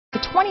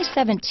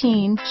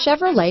2017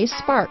 Chevrolet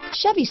Spark.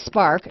 Chevy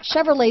Spark,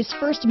 Chevrolet's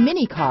first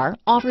mini car,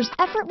 offers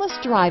effortless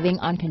driving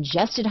on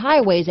congested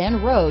highways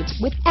and roads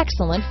with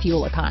excellent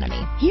fuel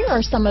economy. Here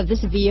are some of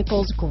this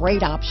vehicle's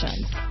great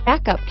options: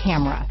 backup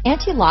camera,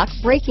 anti-lock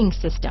braking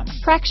system,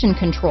 traction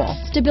control,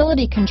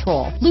 stability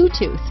control,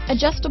 Bluetooth,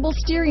 adjustable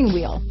steering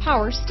wheel,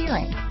 power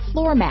steering,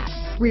 floor mats,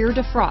 rear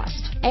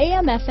defrost,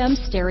 AM/FM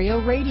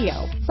stereo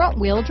radio, front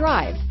wheel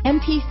drive,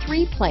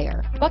 MP3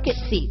 player, bucket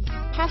seats,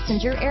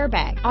 passenger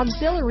airbag,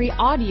 auxiliary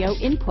audio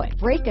input,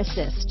 brake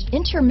assist,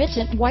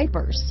 intermittent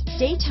wipers,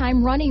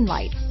 daytime running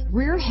lights,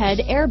 rear head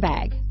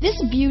airbag.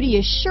 This beauty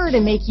is sure to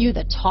make you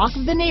the talk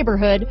of the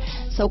neighborhood,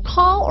 so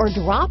call or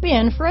drop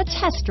in for a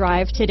test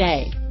drive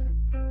today.